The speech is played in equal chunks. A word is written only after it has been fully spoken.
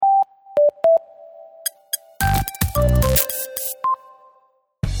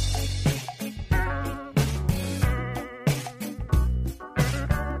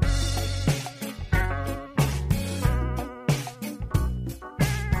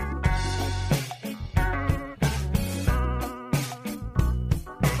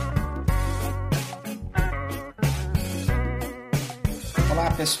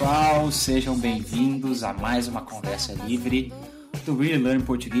pessoal, sejam bem-vindos a mais uma conversa livre do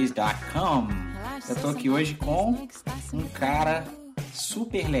reallylearnportuguese.com. Eu tô aqui hoje com um cara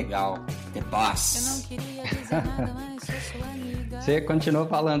super legal, The Boss. Você continuou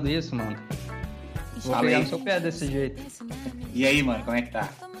falando isso, mano? Vou pegar no seu pé desse jeito. E aí, mano, como é que tá?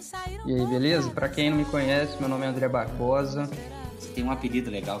 E aí, beleza? Pra quem não me conhece, meu nome é André Barbosa. Você tem um apelido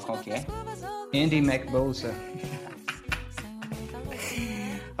legal, qual que é? Andy McBosa.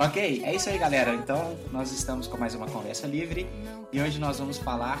 Ok, é isso aí, galera. Então, nós estamos com mais uma conversa livre e hoje nós vamos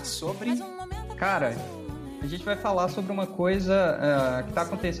falar sobre... Cara, a gente vai falar sobre uma coisa que tá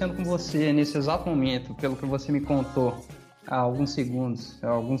acontecendo com você nesse exato momento, pelo que você me contou há alguns segundos, há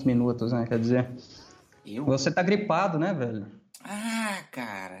alguns minutos, né? Quer dizer, você tá gripado, né, velho? Ah,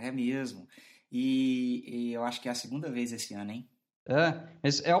 cara, é mesmo. E eu acho que é a segunda vez esse ano, hein?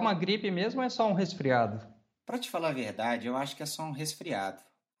 Mas é uma gripe mesmo ou é só um resfriado? Pra te falar a verdade, eu acho que é só um resfriado.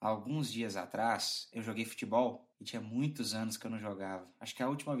 Alguns dias atrás, eu joguei futebol e tinha muitos anos que eu não jogava. Acho que a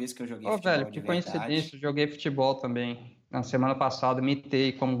última vez que eu joguei futebol Velho, de que verdade... coincidência, eu joguei futebol também. Na semana passada,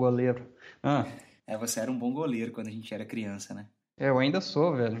 imitei como goleiro. Você era um bom goleiro quando a gente era criança, né? Eu ainda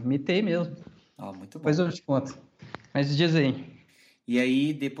sou, velho. Imitei mesmo. Muito bom. Depois eu te conto. Mas diz aí. E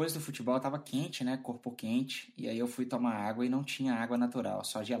aí, depois do futebol, tava quente, né? Corpo quente. E aí eu fui tomar água e não tinha água natural,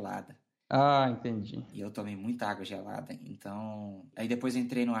 só gelada. Ah, entendi. E eu tomei muita água gelada. Então... Aí depois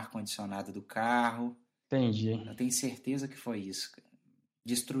entrei no ar-condicionado do carro. Entendi. Eu tenho certeza que foi isso.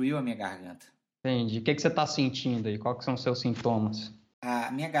 Destruiu a minha garganta. Entendi. O que você tá sentindo aí? Quais que são os seus sintomas?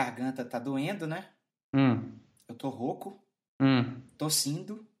 A minha garganta tá doendo, né? Eu tô rouco,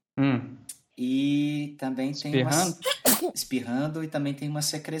 tossindo e também tem Espirrando? espirrando e também tem uma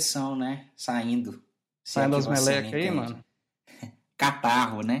secreção, né? Saindo. Saindo as melecas aí, mano?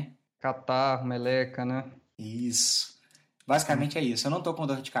 Catarro, né? Catarro, meleca, né? Isso. Basicamente é isso. Eu não tô com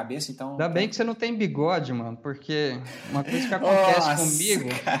dor de cabeça, então... Ainda bem que você não tem bigode, mano, porque uma coisa que acontece comigo,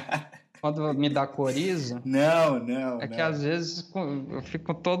 quando me dá coriza... Não. Que às vezes eu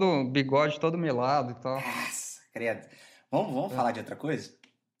fico com todo bigode, todo melado e tal. Nossa, credo. Vamos falar de outra coisa?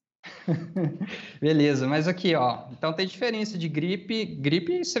 Beleza, mas aqui, ó. Então tem diferença de gripe.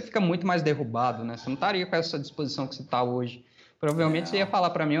 Gripe você fica muito mais derrubado, né? Você não estaria com essa disposição que você tá hoje. Provavelmente você ia falar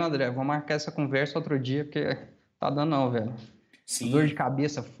pra mim, André, vou marcar essa conversa outro dia, porque tá dando não, velho. Sim. Dor de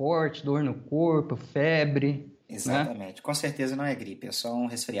cabeça forte, dor no corpo, febre. Exatamente. Né? Com certeza não é gripe, é só um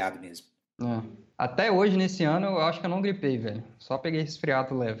resfriado mesmo. Até hoje, nesse ano, eu acho que eu não gripei, velho. Só peguei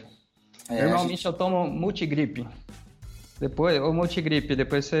resfriado leve. Normalmente eu tomo multigripe. Ou multigripe,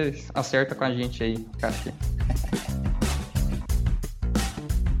 depois você acerta com a gente aí, cachê.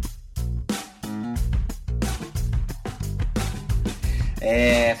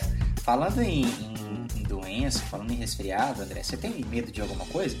 Falando em doença, falando em resfriado, André, você tem medo de alguma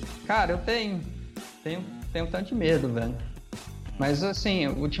coisa? Cara, eu tenho tanto de medo, velho. Mas assim,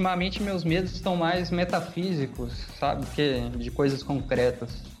 ultimamente meus medos estão mais metafísicos, sabe? Que de coisas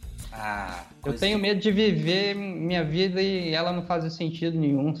concretas. Eu tenho medo de viver minha vida e ela não fazer sentido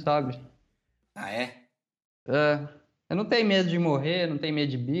nenhum, sabe? Eu não tenho medo de morrer, não tenho medo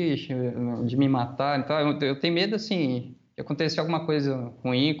de bicho, de me matar. Então eu tenho medo, assim, de acontecer alguma coisa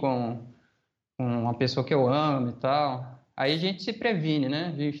ruim com uma pessoa que eu amo e tal. Aí a gente se previne,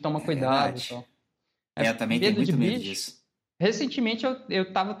 né? A gente toma cuidado e tal. Eu também tenho muito medo disso. Recentemente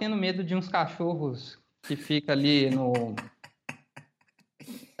eu tava tendo medo de uns cachorros que fica ali no...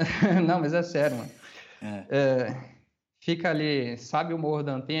 Não, mas é sério, mano. Fica ali, sabe o Morro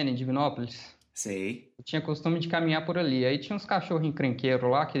da Antena, em Divinópolis? Sei. Eu tinha costume de caminhar por ali. Aí tinha uns cachorros encrenqueiros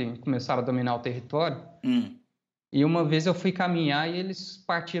lá que começaram a dominar o território. E uma vez eu fui caminhar e eles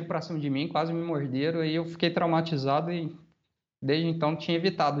partiram pra cima de mim, quase me morderam. Aí eu fiquei traumatizado e desde então tinha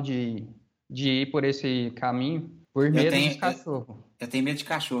evitado de ir por esse caminho. Por medo dos cachorros. Eu tenho medo de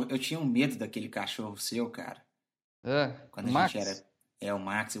cachorro. Eu tinha um medo daquele cachorro seu, cara. Quando a gente era... o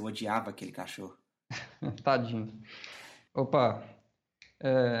Max, eu odiava aquele cachorro. Tadinho. Opa,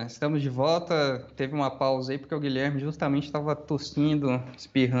 estamos de volta. Teve uma pausa aí porque o Guilherme justamente estava tossindo,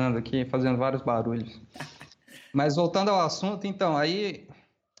 espirrando aqui, fazendo vários barulhos. Mas voltando ao assunto, então, aí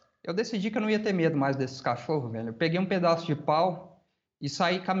eu decidi que eu não ia ter medo mais desses cachorros, velho. Eu peguei um pedaço de pau e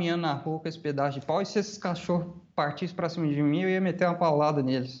saí caminhando na rua com esse pedaço de pau, e se esses cachorros partissem pra cima de mim, eu ia meter uma paulada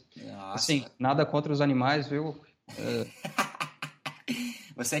neles. Nossa. Assim, nada contra os animais, viu?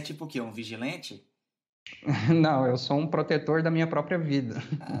 Você é tipo o quê? Um vigilante? Não, eu sou um protetor da minha própria vida.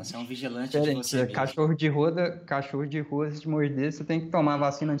 Você é um vigilante de você mesmo. Cachorro de rua, se te morder, você tem que tomar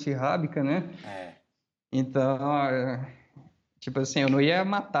vacina antirrábica, né? Então, tipo assim, eu não ia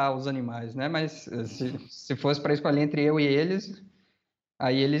matar os animais, né? Mas se fosse para escolher entre eu e eles...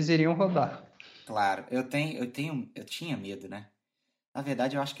 Aí eles iriam rodar. Claro, eu tinha medo, né? Na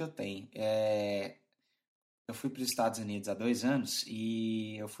verdade, eu acho que eu tenho. Eu fui para os Estados Unidos há 2 anos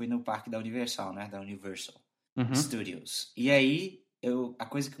e eu fui no parque da Universal, né? Da Universal Uhum. Studios. E aí,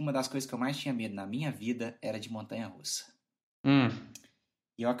 uma das coisas que eu mais tinha medo na minha vida era de montanha-russa. Hum.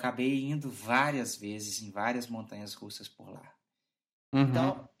 E eu acabei indo várias vezes em várias montanhas russas por lá. Uhum.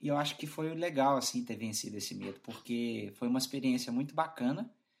 Então, eu acho que foi legal, assim, ter vencido esse medo, porque foi uma experiência muito bacana,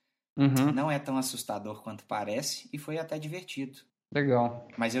 Uhum. não é tão assustador quanto parece, e foi até divertido. Legal.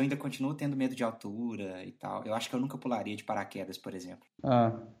 Mas eu ainda continuo tendo medo de altura e tal. Eu acho que eu nunca pularia de paraquedas, por exemplo.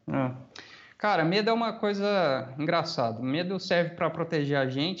 Ah, ah. Cara, medo é uma coisa engraçada. Medo serve para proteger a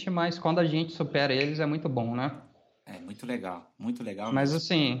gente, mas quando a gente supera eles é muito bom, né? É muito legal Mas mesmo.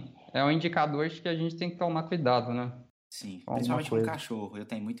 assim, é um indicador de que a gente tem que tomar cuidado, né? Sim, Com alguma principalmente com coisa. cachorro. Eu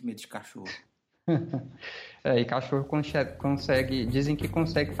tenho muito medo de cachorro. É, e cachorro consegue, dizem que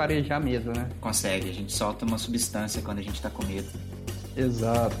consegue farejar medo, né? Consegue, a gente solta uma substância quando a gente tá com medo.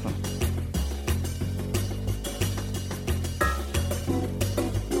 Exato.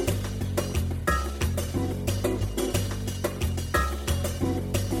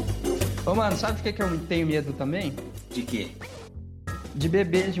 Ô, mano, sabe o que que eu tenho medo também? De quê? De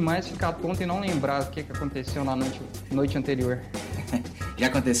beber demais, ficar tonto e não lembrar o que que aconteceu na noite anterior. Já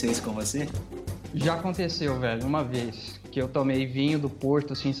aconteceu isso com você? Já aconteceu, velho, uma vez que eu tomei vinho do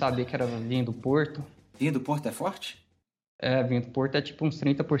Porto sem saber que era vinho do Porto. Vinho do Porto é forte? É, vinho do Porto é tipo uns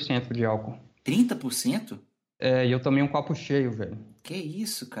 30% de álcool. 30%? É, e eu tomei um copo cheio, velho. Que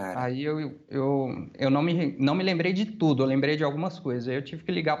isso, cara? Aí eu não me lembrei de tudo, eu lembrei de algumas coisas. Aí eu tive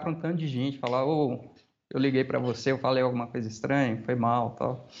que ligar para um tanto de gente, falar, ô, eu liguei para você, eu falei alguma coisa estranha, foi mal,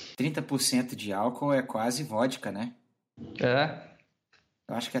 tal. 30% de álcool é quase vodka, né? É,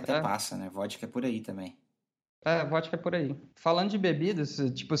 Eu acho que até é, passa, né? Vodka é por aí também. vodka é por aí. Falando de bebidas,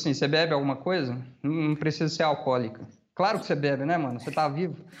 tipo assim, você bebe alguma coisa? Não precisa ser alcoólica. Claro que você bebe, né, mano? Você tá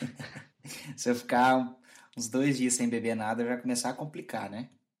vivo. Se eu ficar uns 2 dias sem beber nada, vai começar a complicar, né?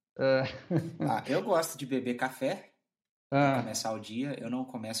 É. Ah, eu gosto de beber café para Ah, começar o dia. Eu não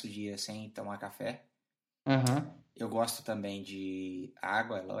começo o dia sem tomar café. aham. Eu gosto também de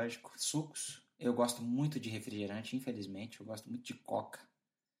água, é lógico, sucos. Eu gosto muito de refrigerante, infelizmente. Eu gosto muito de Coca.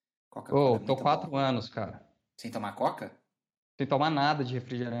 Coca-Cola Ô, é tô muito bom. 4 anos, cara. Sem tomar Coca? Sem tomar nada de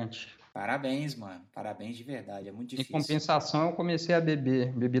refrigerante. Parabéns, mano. Parabéns de verdade. É muito Em difícil. compensação, eu comecei a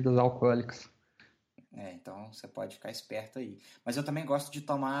beber bebidas alcoólicas. Então você pode ficar esperto aí. Mas eu também gosto de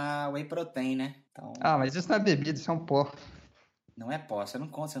tomar whey protein, né? Então, Ah, mas isso não é bebida, isso é um pó. não é pó. Você não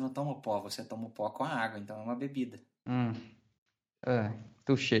toma o pó, você toma o pó com a água. Então é uma bebida. Hum,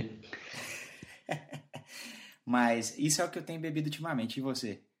 touché. Mas isso é o que eu tenho bebido ultimamente. E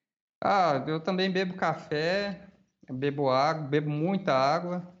você? Ah, eu também bebo café, bebo água, bebo muita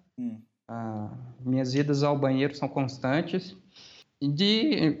água. Hum. Ah, minhas idas ao banheiro são constantes.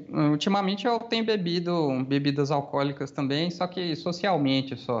 Ultimamente eu tenho bebido bebidas alcoólicas também, só que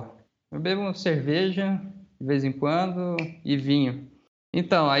socialmente só. Eu bebo cerveja de vez em quando e vinho.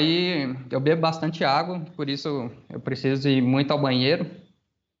 Então, aí eu bebo bastante água, por isso eu preciso ir muito ao banheiro.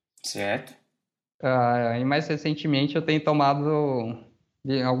 Certo. E mais recentemente eu tenho tomado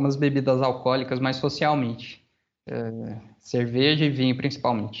algumas bebidas alcoólicas mais socialmente. Cerveja e vinho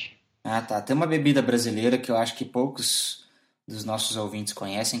principalmente. Ah, tá. Tem uma bebida brasileira que eu acho que poucos dos nossos ouvintes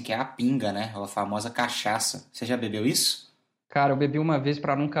conhecem, que é a pinga, né? Ou a famosa cachaça. Você já bebeu isso? Cara, eu bebi uma vez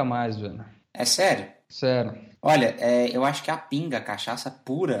pra nunca mais, velho. É sério? Sério. Olha, eu acho que a pinga, a cachaça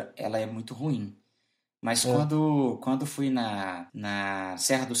pura, ela é muito ruim. Mas É. quando fui na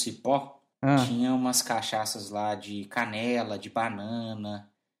Serra do Cipó, Ah, tinha umas cachaças lá de canela, de banana.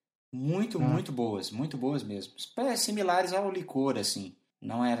 ah. Muito boas mesmo. Similares ao licor, assim.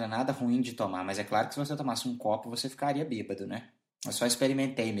 Não era nada ruim de tomar, mas é claro que se você tomasse um copo, você ficaria bêbado, né? Eu só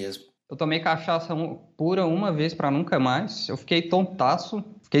experimentei mesmo. Eu tomei cachaça pura uma vez pra nunca mais. Eu fiquei tontaço,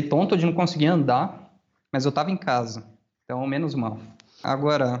 fiquei tonto de não conseguir andar, mas eu tava em casa, então menos mal.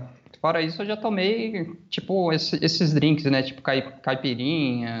 Agora, fora isso, eu já tomei, tipo, esses drinks, né? Tipo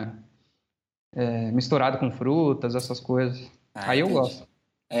caipirinha, misturado com frutas, essas coisas. Ah, Aí eu entendi. gosto.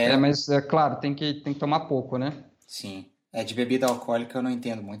 É, Mas é claro, tem que tomar pouco, né? sim. É, de bebida alcoólica eu não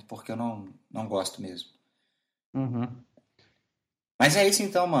entendo muito, porque eu não gosto mesmo. Uhum. Mas é isso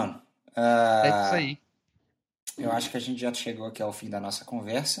então, mano. É isso Ah, aí. eu acho que a gente já chegou aqui ao fim da nossa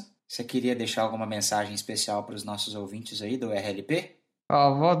conversa. Você queria deixar alguma mensagem especial para os nossos ouvintes aí do RLP?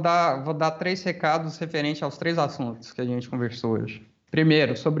 Ó, vou dar 3 recados referente aos 3 assuntos que a gente conversou hoje.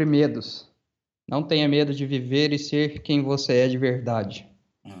 Primeiro, sobre medos. Não tenha medo de viver e ser quem você é de verdade.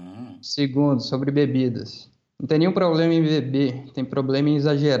 Hum, Segundo, sobre bebidas. Não tem nenhum problema em beber, tem problema em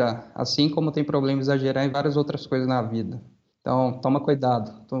exagerar. Assim como tem problema em exagerar em várias outras coisas na vida. Então, toma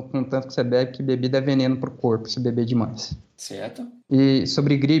cuidado. Com tanto que você bebe, que bebida é veneno pro corpo, se beber demais. Certo? E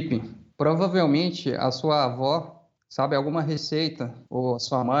sobre gripe, provavelmente a sua avó sabe alguma receita, ou a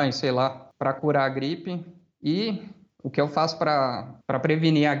sua mãe, sei lá, para curar a gripe. E o que eu faço para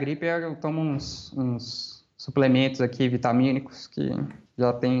prevenir a gripe é eu tomo uns suplementos aqui, vitamínicos, que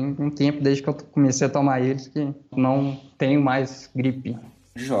já tem um tempo desde que eu comecei a tomar eles, que não tenho mais gripe.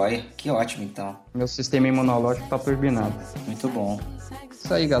 Joia, que ótimo então. Meu sistema imunológico está turbinado. Muito bom.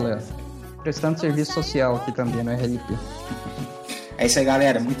 Isso aí, galera. Prestando serviço social aqui também no RLP. É isso aí,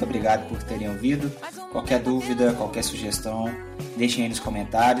 galera. Muito obrigado por terem ouvido. Qualquer dúvida, qualquer sugestão, deixem aí nos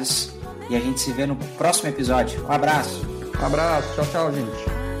comentários. E a gente se vê no próximo episódio. Um abraço. Um abraço. Tchau, tchau, gente.